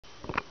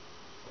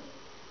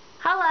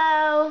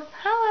Hello.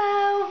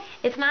 Hello.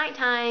 It's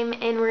nighttime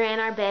and we're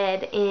in our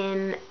bed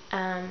in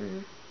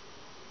Zandvoort.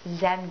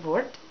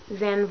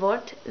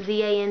 Zandvoort,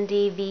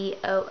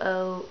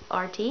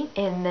 Zandvoort.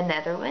 In the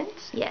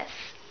Netherlands. Yes.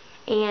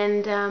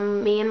 And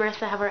me and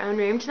Marissa have our own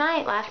room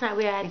tonight. Last night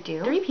we had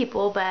 3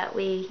 people, but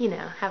we,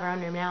 have our own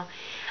room now.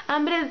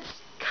 But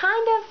it's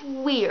kind of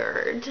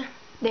weird.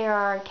 There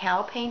are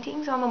cow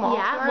paintings on the wall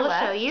to our we'll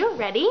left. show you.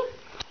 Ready?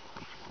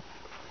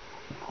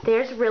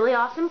 There's really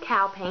awesome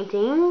cow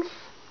paintings.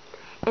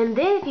 And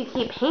then if you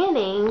keep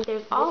panning,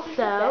 there's also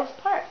the best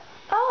part.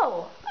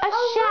 a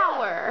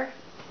shower.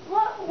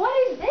 What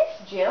is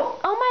this, Jill?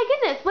 Oh my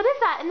goodness, what is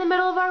that in the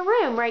middle of our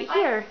room right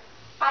here?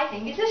 I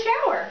think it's a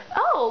shower.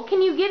 Oh,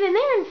 can you get in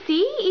there and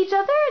see each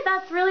other?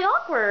 That's really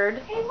awkward.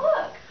 Hey,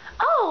 look.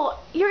 Oh,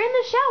 you're in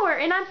the shower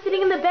and I'm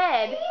sitting in the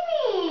bed.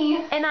 See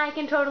me. And I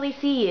can totally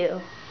see you.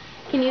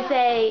 Can you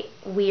say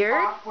weird?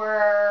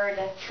 Awkward.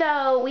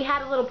 So we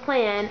had a little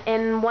plan,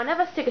 and one of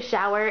us took a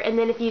shower, and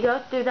then if you go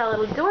through that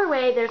little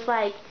doorway, there's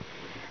like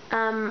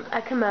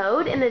a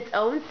commode in its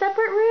own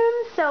separate room.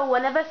 So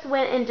one of us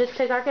went and just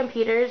took our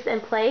computers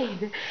and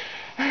played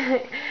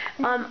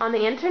on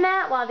the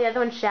internet while the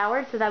other one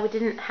showered, so that we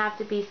didn't have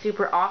to be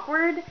super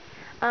awkward.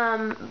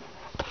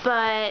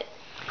 But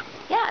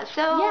yeah,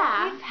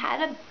 so we've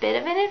had a bit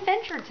of an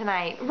adventure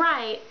tonight.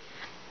 Right.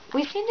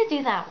 We seem to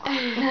do that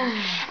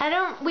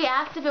one. We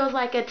asked if it was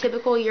like a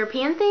typical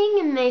European thing,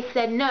 and they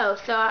said no.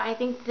 So I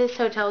think this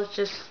hotel is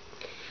just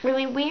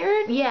really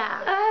weird.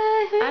 Yeah.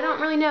 I don't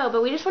really know,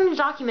 but we just wanted to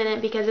document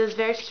it because it was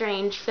very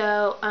strange.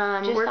 So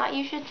just thought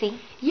you should see.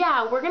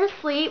 Yeah, we're gonna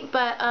sleep,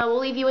 but we'll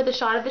leave you with a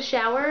shot of the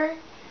shower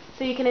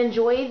so you can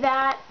enjoy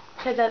that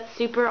because that's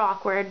super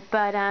awkward.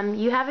 But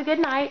you have a good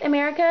night,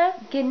 America.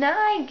 Good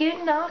night.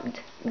 Gute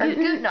Nacht.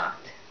 Gute Nacht.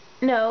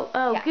 No,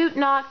 Gute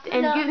Nacht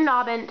and Guten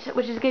Abend,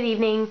 which is good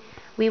evening.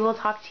 We will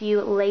talk to you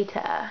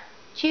later.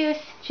 Tschüss.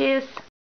 Tschüss.